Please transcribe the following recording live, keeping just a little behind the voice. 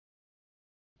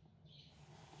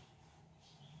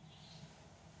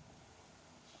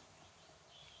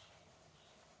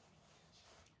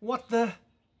What the?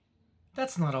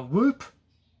 That's not a Whoop.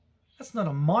 That's not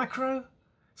a Micro.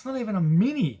 It's not even a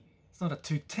Mini. It's not a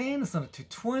 210, it's not a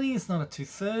 220, it's not a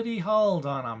 230. Hold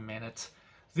on a minute.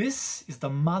 This is the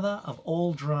mother of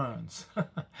all drones.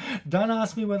 Don't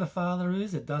ask me where the father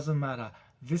is, it doesn't matter.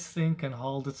 This thing can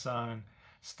hold its own.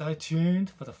 Stay tuned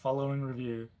for the following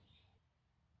review.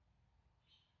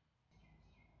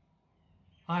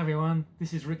 Hi everyone,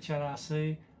 this is RicChat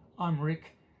RC. I'm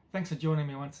Rick. Thanks for joining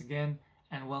me once again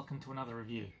and welcome to another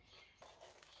review.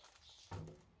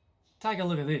 Take a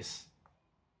look at this.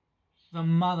 The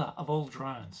mother of all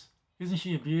drones. Isn't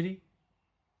she a beauty?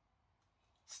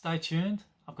 Stay tuned.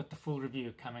 I've got the full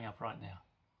review coming up right now.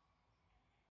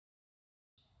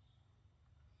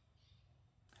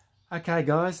 Okay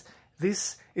guys,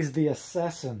 this is the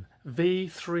Assassin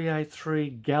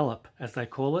V383 Gallop, as they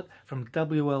call it, from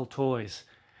WLtoys.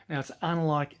 Now it's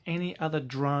unlike any other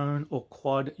drone or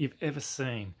quad you've ever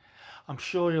seen. I'm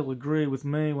sure you'll agree with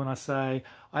me when I say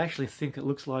I actually think it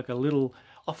looks like a little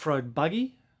off-road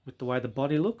buggy with the way the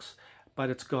body looks, but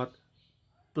it's got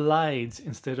blades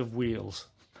instead of wheels.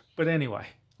 But anyway,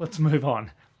 let's move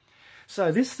on.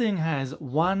 So this thing has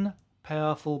one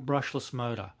powerful brushless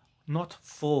motor, not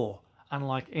four,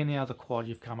 unlike any other quad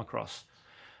you've come across.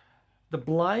 The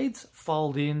blades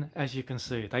fold in, as you can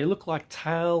see. They look like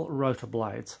tail rotor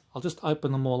blades. I'll just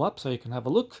open them all up so you can have a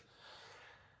look.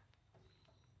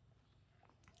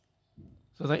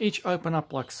 So they each open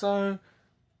up like so.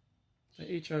 They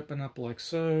each open up like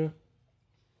so.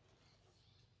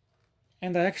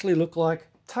 And they actually look like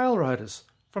tail rotors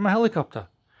from a helicopter.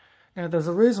 Now there's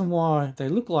a reason why they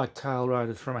look like tail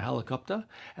rotors from a helicopter,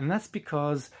 and that's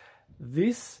because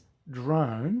this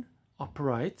drone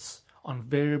operates on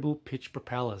variable pitch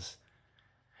propellers.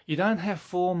 You don't have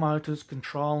four motors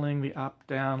controlling the up,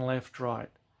 down, left, right.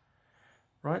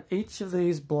 Right? Each of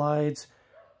these blades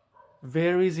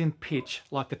varies in pitch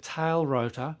like a tail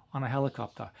rotor on a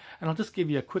helicopter. And I'll just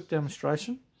give you a quick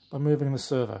demonstration by moving the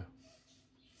servo,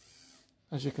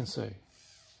 as you can see.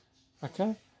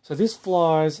 Okay, so this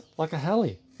flies like a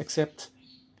heli, except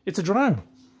it's a drone.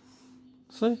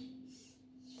 See?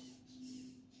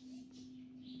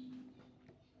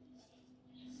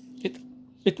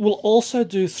 It will also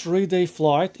do 3D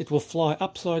flight. It will fly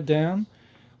upside down,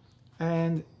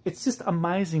 and it's just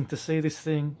amazing to see this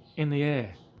thing in the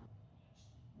air.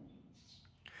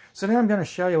 So now I'm going to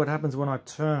show you what happens when I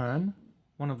turn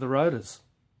one of the rotors.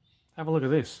 Have a look at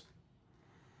this.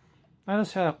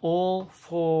 Notice how all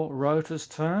four rotors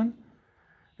turn.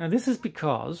 Now this is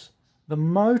because the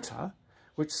motor,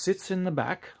 which sits in the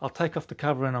back, I'll take off the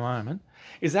cover in a moment,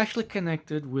 is actually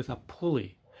connected with a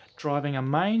pulley, driving a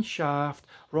main shaft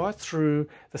right through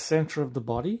the center of the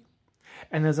body.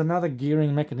 And there's another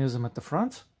gearing mechanism at the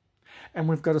front. And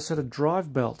we've got a set of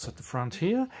drive belts at the front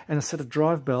here and a set of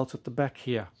drive belts at the back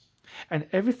here. And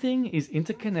everything is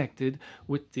interconnected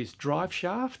with this drive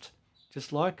shaft,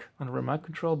 just like on a remote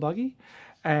control buggy,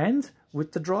 and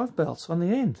with the drive belts on the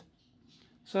end.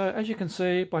 So as you can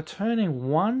see, by turning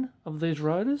one of these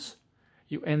rotors,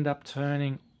 you end up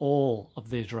turning all of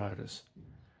these rotors.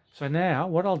 So now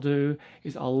what I'll do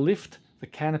is I'll lift the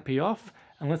canopy off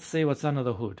and let's see what's under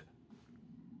the hood.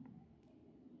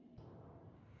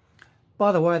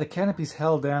 By the way, the canopy's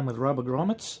held down with rubber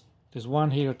grommets. There's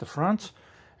one here at the front,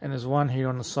 and there's one here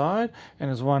on the side, and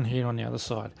there's one here on the other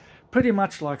side. Pretty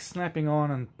much like snapping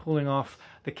on and pulling off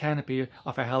the canopy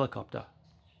off a helicopter.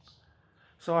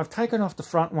 So I've taken off the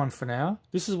front one for now.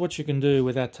 This is what you can do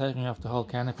without taking off the whole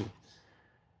canopy.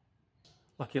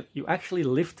 Like you actually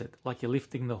lift it, like you're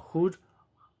lifting the hood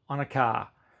on a car.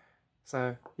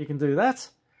 So you can do that.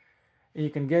 You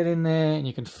can get in there and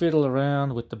you can fiddle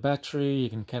around with the battery. You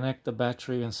can connect the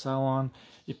battery and so on.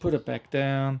 You put it back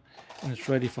down and it's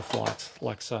ready for flight,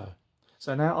 like so.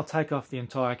 So now I'll take off the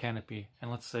entire canopy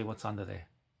and let's see what's under there.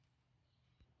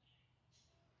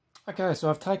 Okay, so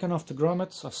I've taken off the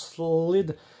grommets. I've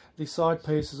slid the side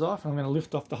pieces off and I'm going to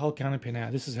lift off the whole canopy now.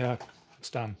 This is how it's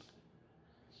done.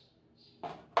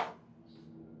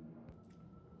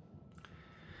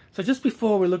 So just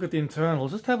before we look at the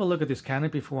internals, just have a look at this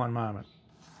canopy for one moment.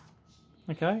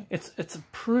 Okay, it's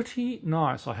pretty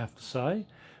nice, I have to say.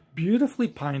 Beautifully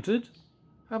painted.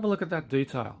 Have a look at that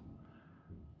detail.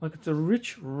 Look, it's a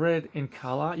rich red in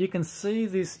colour. You can see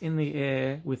this in the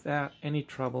air without any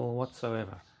trouble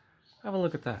whatsoever. Have a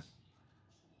look at that.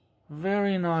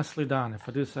 Very nicely done, if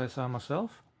I do say so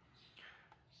myself.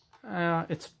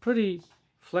 It's pretty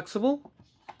flexible.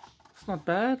 It's not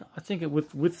bad. I think it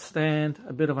would withstand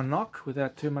a bit of a knock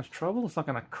without too much trouble. It's not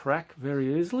going to crack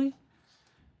very easily.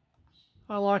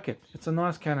 I like it. It's a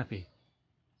nice canopy.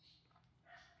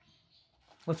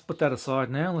 let's put that aside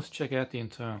now. Let's check out the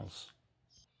internals.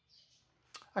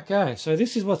 Okay, so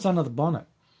this is what's under the bonnet.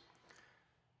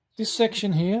 This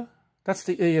section here, that's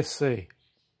the ESC.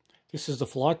 This is the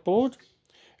flight board,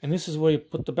 and this is where you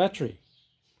put the battery.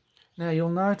 Now you'll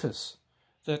notice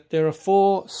that there are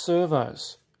 4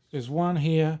 servos. There's one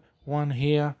here, one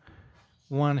here,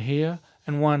 one here,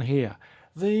 and one here.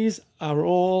 These are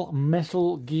all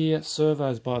metal gear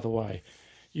servos, by the way,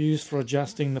 used for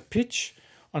adjusting the pitch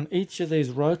on each of these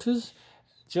rotors,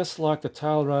 just like the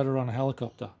tail rotor on a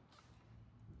helicopter.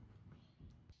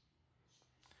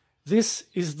 This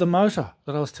is the motor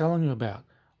that I was telling you about.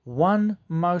 One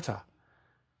motor.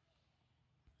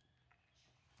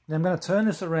 Now I'm going to turn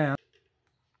this around.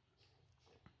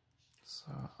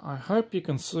 So I hope you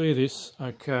can see this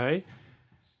okay.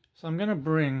 So I'm going to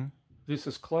bring this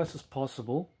as close as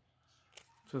possible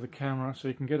to the camera so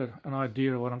you can get an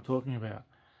idea of what I'm talking about.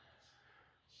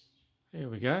 There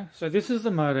we go. So this is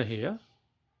the motor here.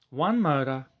 One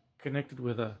motor connected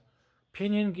with a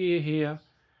pinion gear here,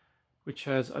 which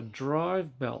has a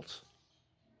drive belt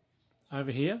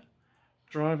over here,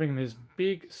 driving this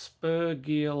big spur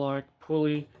gear like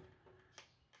pulley,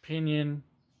 pinion,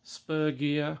 spur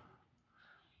gear.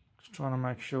 Just trying to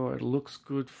make sure it looks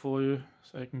good for you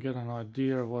so you can get an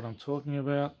idea of what I'm talking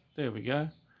about. There we go.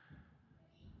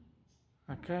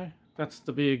 Okay, that's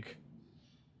the big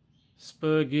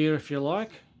spur gear, if you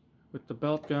like, with the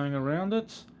belt going around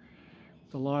it.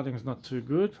 The lighting's not too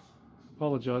good.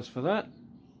 Apologise for that.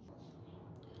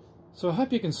 So I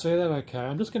hope you can see that okay.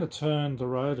 I'm just going to turn the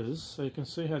rotors so you can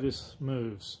see how this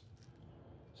moves.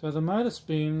 So the motor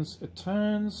spins, it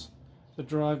turns the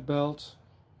drive belt,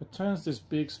 it turns this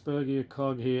big spur gear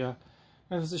cog here,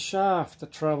 and there's a shaft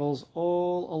that travels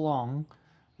all along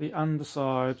the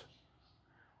underside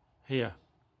here,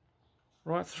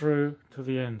 right through to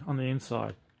the end, on the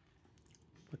inside.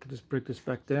 I can just bring this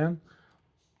back down.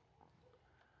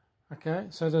 Okay,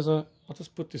 so there's I'll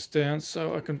just put this down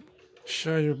so I can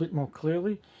show you a bit more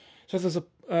clearly. So there's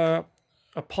a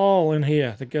pole in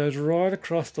here that goes right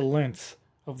across the length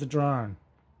of the drone,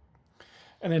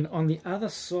 and then on the other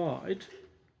side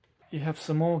you have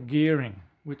some more gearing,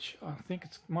 which I think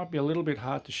it might be a little bit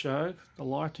hard to show. The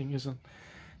lighting isn't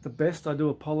the best, I do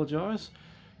apologize,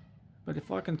 but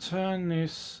if I can turn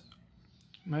this,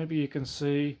 maybe you can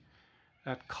see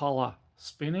that collar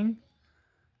spinning.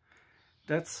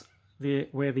 That's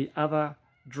where the other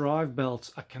drive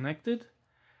belts are connected.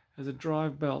 There's a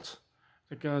drive belt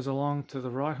that goes along to the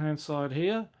right hand side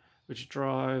here, which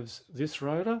drives this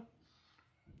rotor,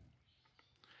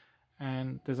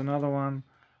 and there's another one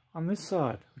on this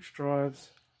side which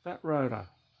drives that rotor,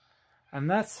 and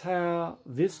that's how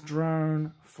this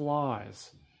drone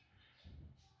flies.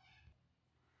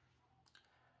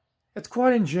 It's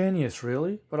quite ingenious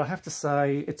really, but I have to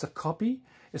say it's a copy.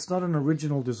 It's not an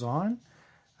original design.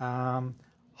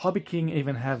 Hobby King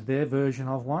even have their version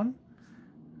of one,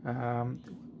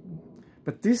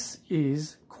 but this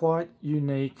is quite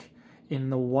unique in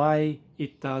the way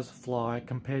it does fly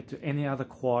compared to any other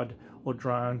quad or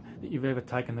drone that you've ever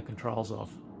taken the controls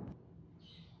of.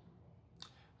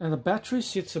 Now the battery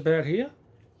sits about here.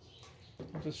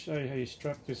 I'll just show you how you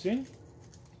strap this in.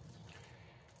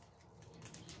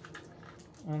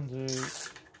 Undo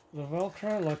the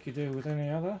Velcro like you do with any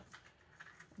other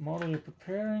model you're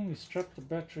preparing. You strap the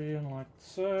battery in like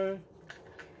so.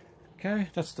 Okay,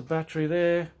 that's the battery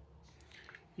there.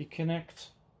 You connect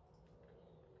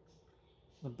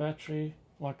the battery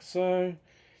like so.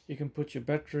 You can put your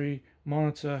battery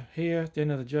monitor here at the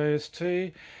end of the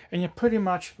JST, and you're pretty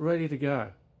much ready to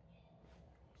go.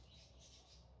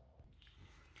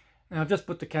 Now I've just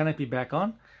put the canopy back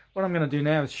on. What I'm going to do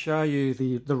now is show you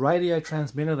the radio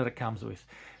transmitter that it comes with.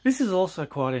 This is also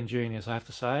quite ingenious, I have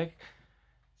to say.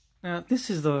 Now this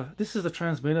is the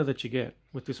transmitter that you get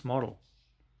with this model.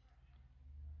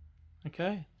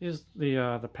 Okay, here's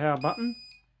the power button.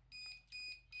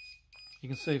 You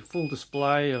can see full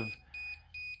display of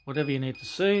whatever you need to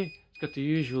see. It's got the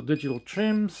usual digital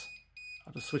trims.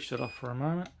 I'll just switch that off for a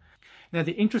moment. Now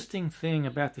the interesting thing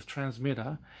about this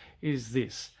transmitter is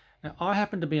this. Now I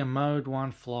happen to be a mode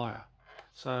 1 flyer,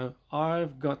 so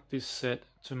I've got this set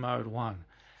to mode 1.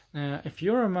 Now if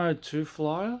you're a mode 2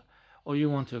 flyer, or you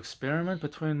want to experiment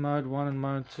between mode 1 and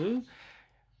mode 2,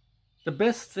 the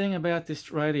best thing about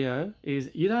this radio is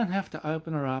you don't have to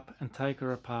open her up and take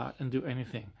her apart and do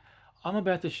anything. I'm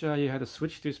about to show you how to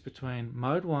switch this between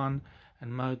mode 1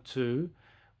 and mode 2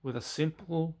 with a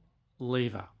simple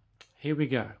lever. Here we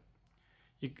go.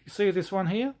 You see this one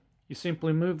here? You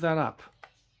simply move that up.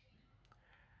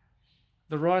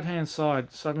 The right hand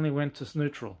side suddenly went to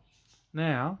neutral.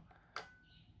 Now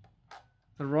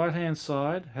the right hand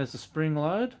side has the spring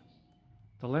load.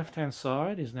 The left hand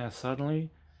side is now suddenly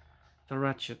the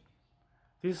ratchet.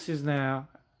 This is now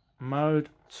mode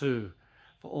 2.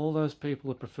 For all those people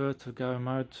who prefer to go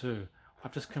mode 2.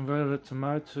 I've just converted it to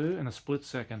mode 2 in a split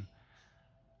second.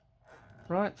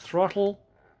 Right, throttle,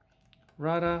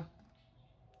 rudder,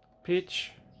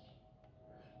 pitch,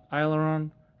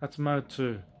 aileron, that's mode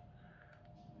 2.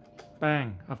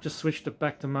 Bang, I've just switched it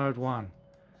back to mode 1.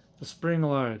 The spring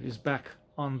load is back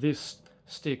on this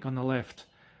stick on the left.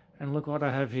 And look what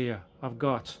I have here. I've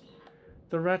got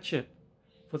the ratchet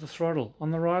for the throttle on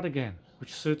the right again,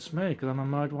 which suits me because I'm a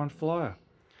mode 1 flyer.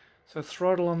 So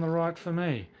throttle on the right for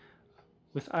me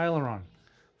with aileron,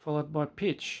 followed by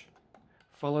pitch,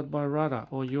 followed by rudder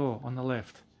or yaw on the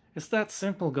left. It's that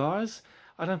simple, guys.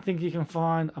 I don't think you can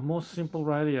find a more simple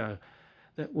radio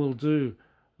that will do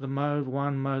the mode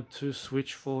 1, mode 2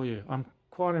 switch for you. I'm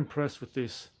quite impressed with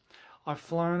this. I've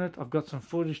flown it. I've got some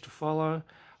footage to follow.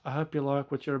 I hope you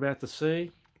like what you're about to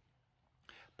see.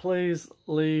 Please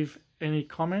leave any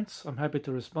comments. I'm happy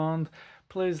to respond.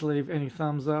 Please leave any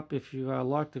thumbs up if you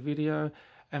liked the video,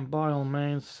 and by all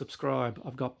means subscribe.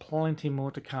 I've got plenty more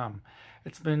to come.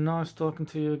 It's been nice talking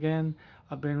to you again.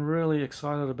 I've been really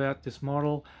excited about this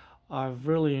model. I've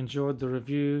really enjoyed the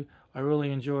review. I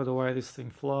really enjoy the way this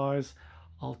thing flies.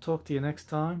 I'll talk to you next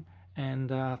time, and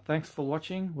thanks for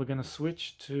watching. We're going to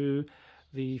switch to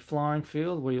the flying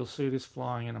field where you'll see this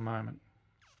flying in a moment.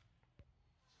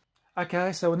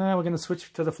 Okay, so now we're going to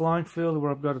switch to the flying field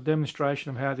where I've got a demonstration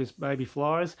of how this baby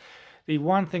flies. The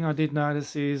one thing I did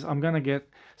notice is I'm going to get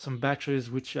some batteries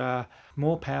which are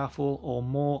more powerful or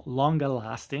more longer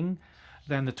lasting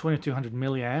than the 2200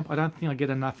 milliamp. I don't think I get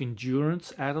enough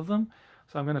endurance out of them,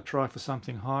 so I'm going to try for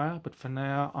something higher, but for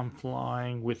now I'm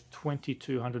flying with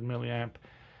 2200 milliamp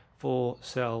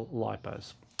 4-cell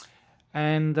LiPos.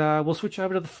 And we'll switch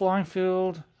over to the flying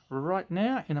field right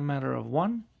now in a matter of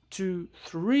 1, 2,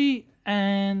 3,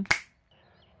 and